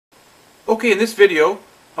Okay, in this video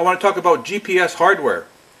I want to talk about GPS hardware.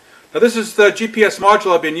 Now this is the GPS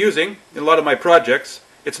module I've been using in a lot of my projects.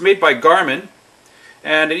 It's made by Garmin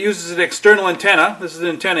and it uses an external antenna. This is the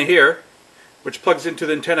antenna here, which plugs into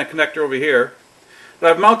the antenna connector over here. And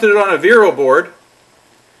I've mounted it on a Vero board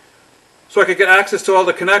so I could get access to all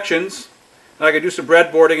the connections and I could do some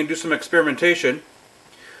breadboarding and do some experimentation.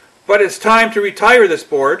 But it's time to retire this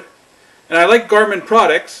board, and I like Garmin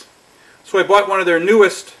products, so I bought one of their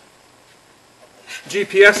newest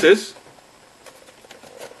GPS's.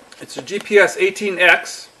 It's a GPS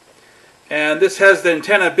 18X, and this has the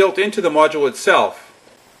antenna built into the module itself.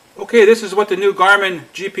 Okay, this is what the new Garmin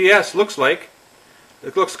GPS looks like.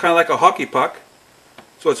 It looks kind of like a hockey puck.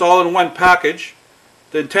 So it's all in one package.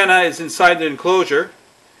 The antenna is inside the enclosure,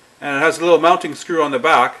 and it has a little mounting screw on the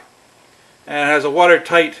back, and it has a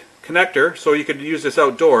watertight connector, so you could use this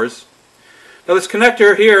outdoors. Now this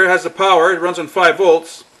connector here has the power. It runs on 5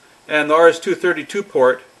 volts and the RS-232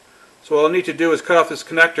 port. So all I need to do is cut off this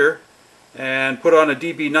connector and put on a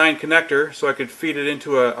DB9 connector so I could feed it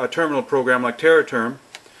into a terminal program like TerraTerm.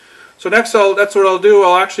 So next that's what I'll do.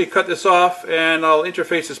 I'll actually cut this off and I'll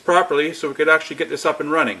interface this properly so we could actually get this up and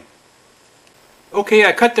running. Okay,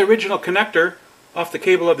 I cut the original connector off the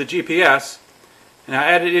cable of the GPS and I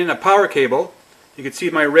added in a power cable. You can see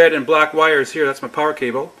my red and black wires here. That's my power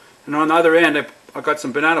cable. And on the other end I've got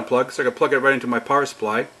some banana plugs so I can plug it right into my power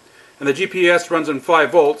supply. And the GPS runs on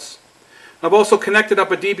 5 volts. I've also connected up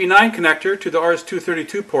a DB9 connector to the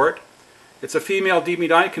RS-232 port. It's a female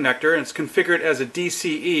DB9 connector and it's configured as a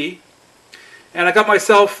DCE. And I got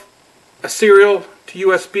myself a serial to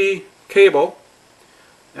USB cable,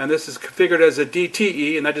 and this is configured as a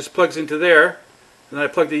DTE, and that just plugs into there. And then I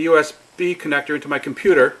plug the USB connector into my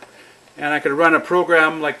computer, and I could run a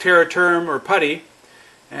program like TerraTerm or PuTTY,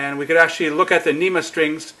 and we could actually look at the Nema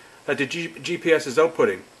strings that the GPS is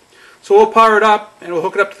outputting. So we'll power it up and we'll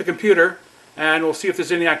hook it up to the computer and we'll see if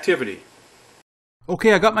there's any activity.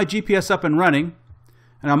 Okay, I got my GPS up and running,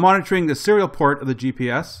 and I'm monitoring the serial port of the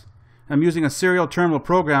GPS. I'm using a serial terminal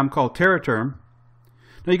program called TerraTerm.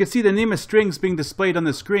 Now you can see the Nema strings being displayed on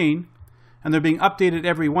the screen, and they're being updated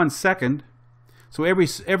every 1 second. So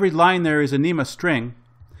every line there is a Nema string.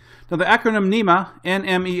 Now the acronym NEMA,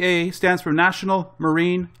 NMEA, stands for National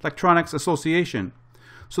Marine Electronics Association.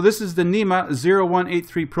 So this is the NEMA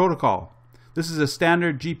 0183 protocol. This is a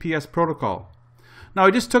standard GPS protocol. Now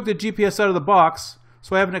I just took the GPS out of the box,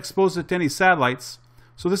 so I haven't exposed it to any satellites.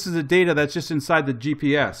 So this is the data that's just inside the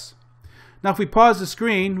GPS. Now if we pause the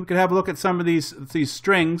screen, we can have a look at some of these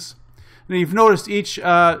strings. And you've noticed each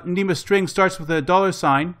NEMA string starts with a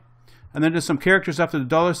 $sign, and then there's some characters after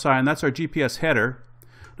the $sign. That's our GPS header.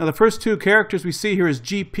 Now the first 2 characters we see here is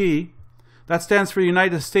GP. That stands for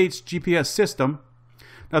United States GPS System.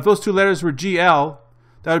 Now if those 2 letters were GL,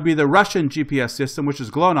 that would be the Russian GPS system, which is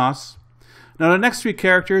GLONASS. Now the next 3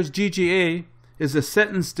 characters, GGA, is the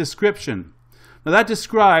sentence description. Now that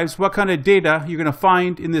describes what kind of data you're going to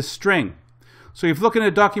find in this string. So if you look in the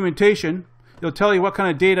documentation, it'll tell you what kind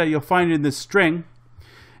of data you'll find in this string.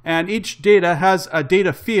 And each data has a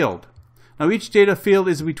data field. Now each data field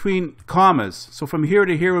is between commas. So from here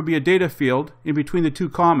to here would be a data field in between the 2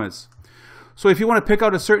 commas. So if you want to pick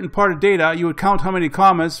out a certain part of data, you would count how many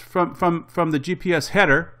commas from the GPS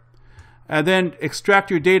header, and then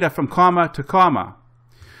extract your data from comma to comma.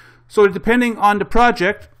 So depending on the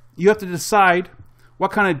project, you have to decide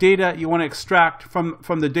what kind of data you want to extract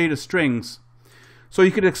from the data strings. So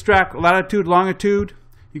you could extract latitude, longitude,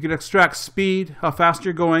 you could extract speed, how fast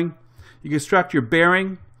you're going, you can extract your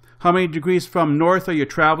bearing, how many degrees from north are you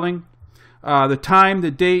traveling, the time,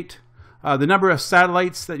 the date, the number of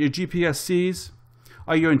satellites that your GPS sees.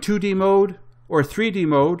 Are you in 2D mode or 3D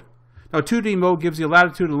mode? Now 2D mode gives you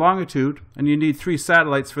latitude and longitude, and you need 3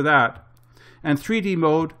 satellites for that. And 3D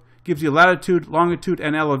mode gives you latitude, longitude,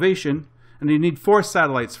 and elevation, and you need 4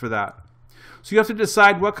 satellites for that. So you have to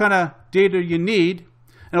decide what kind of data you need,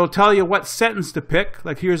 and it'll tell you what sentence to pick.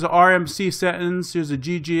 Like here's a RMC sentence, here's a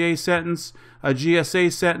GGA sentence, a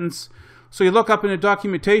GSA sentence. So you look up in the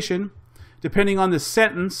documentation. Depending on the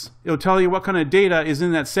sentence, it'll tell you what kind of data is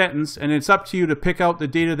in that sentence, and it's up to you to pick out the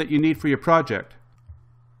data that you need for your project.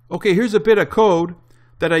 Okay, here's a bit of code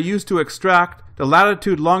that I use to extract the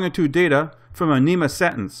latitude-longitude data from a NEMA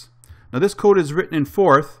sentence. Now this code is written in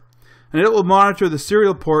Forth, and it will monitor the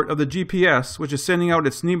serial port of the GPS, which is sending out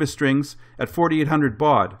its NEMA strings at 4800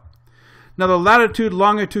 baud. Now the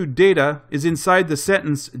latitude-longitude data is inside the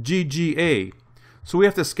sentence GGA. So we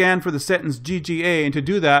have to scan for the sentence GGA, and to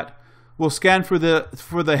do that, we'll scan for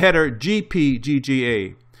the header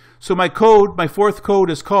GPGGA. So my 4th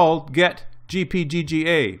code is called get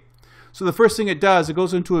GPGGA. So the first thing it does, it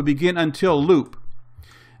goes into a begin until loop.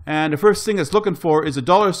 And the first thing it's looking for is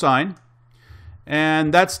a $sign.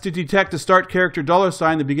 And that's to detect the start character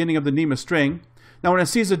 $sign, the beginning of the Nema string. Now when it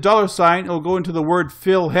sees a $sign, it'll go into the word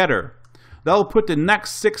fill header. That'll put the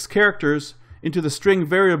next 6 characters into the string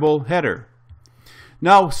variable header.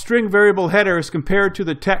 Now string variable header is compared to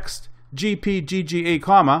the text GPGGA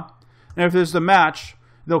comma, and if there's a match,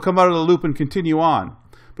 they'll come out of the loop and continue on.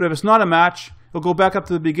 But if it's not a match, it'll go back up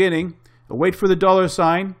to the beginning, it'll wait for the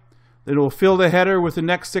 $sign, then it'll fill the header with the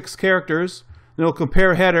next 6 characters, then it'll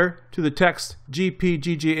compare header to the text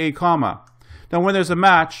GPGGA comma. Now when there's a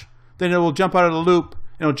match, then it will jump out of the loop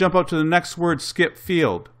and it'll jump out to the next word skip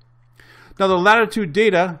field. Now the latitude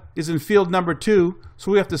data is in field number 2,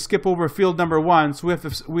 so we have to skip over field number 1, so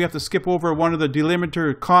we have to skip over one of the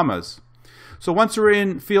delimiter commas. So once we're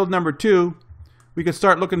in field number 2, we can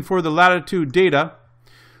start looking for the latitude data.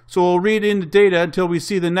 So we'll read in the data until we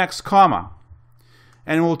see the next comma.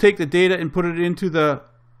 And we'll take the data and put it into the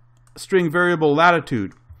string variable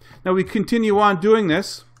latitude. Now we continue on doing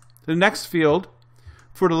this. The next field,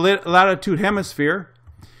 for the latitude hemisphere,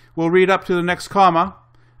 we'll read up to the next comma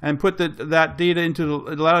and put that data into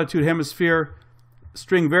the latitude hemisphere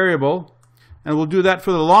string variable. And we'll do that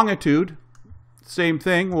for the longitude. Same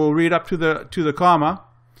thing, we'll read up to the comma.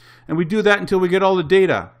 And we do that until we get all the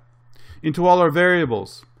data into all our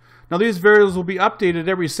variables. Now these variables will be updated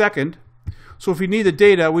every second. So if we need the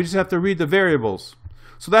data, we just have to read the variables.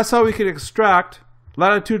 So that's how we can extract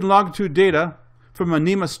latitude and longitude data from a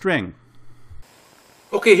Nema string.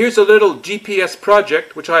 Okay, here's a little GPS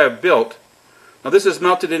project which I have built. Now this is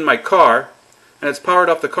mounted in my car, and it's powered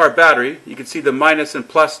off the car battery. You can see the minus and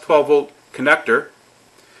plus 12 volt connector.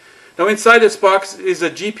 Now inside this box is a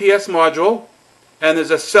GPS module, and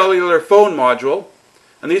there's a cellular phone module,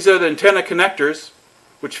 and these are the antenna connectors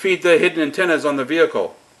which feed the hidden antennas on the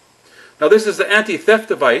vehicle. Now this is the anti-theft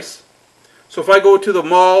device, so if I go to the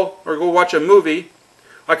mall or go watch a movie,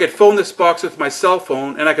 I could phone this box with my cell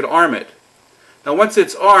phone and I could arm it. Now once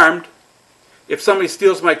it's armed, if somebody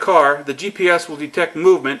steals my car, the GPS will detect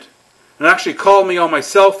movement and actually call me on my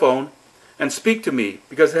cell phone and speak to me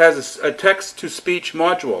because it has a text-to-speech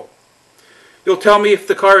module. It'll tell me if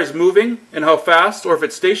the car is moving and how fast, or if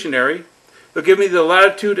it's stationary. It'll give me the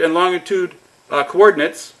latitude and longitude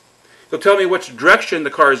coordinates. It'll tell me which direction the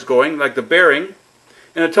car is going, like the bearing,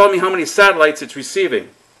 and it'll tell me how many satellites it's receiving.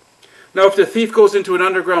 Now if the thief goes into an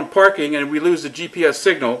underground parking and we lose the GPS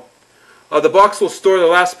signal, the box will store the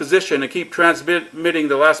last position and keep transmitting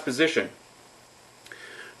the last position.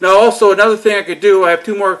 Now also another thing I could do, I have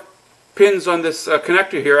 2 more pins on this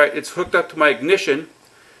connector here. It's hooked up to my ignition,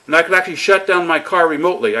 and I could actually shut down my car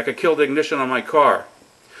remotely. I could kill the ignition on my car.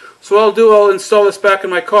 So what I'll do, I'll install this back in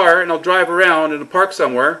my car and I'll drive around in a park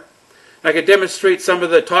somewhere. And I could demonstrate some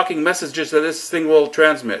of the talking messages that this thing will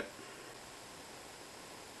transmit.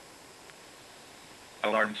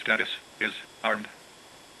 Alarm status is armed.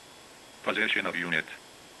 Position of unit.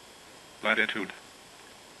 Latitude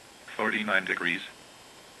 49 degrees.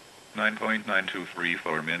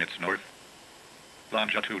 9.9234 minutes north.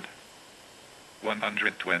 Longitude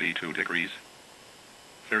 122 degrees.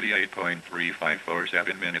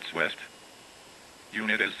 38.3547 minutes west.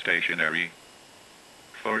 Unit is stationary.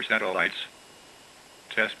 4 satellites.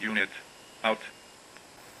 Test unit out.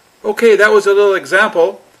 Okay, that was a little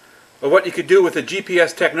example of what you could do with the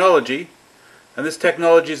GPS technology. And this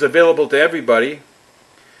technology is available to everybody.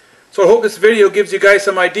 So I hope this video gives you guys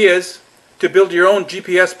some ideas to build your own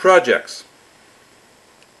GPS projects.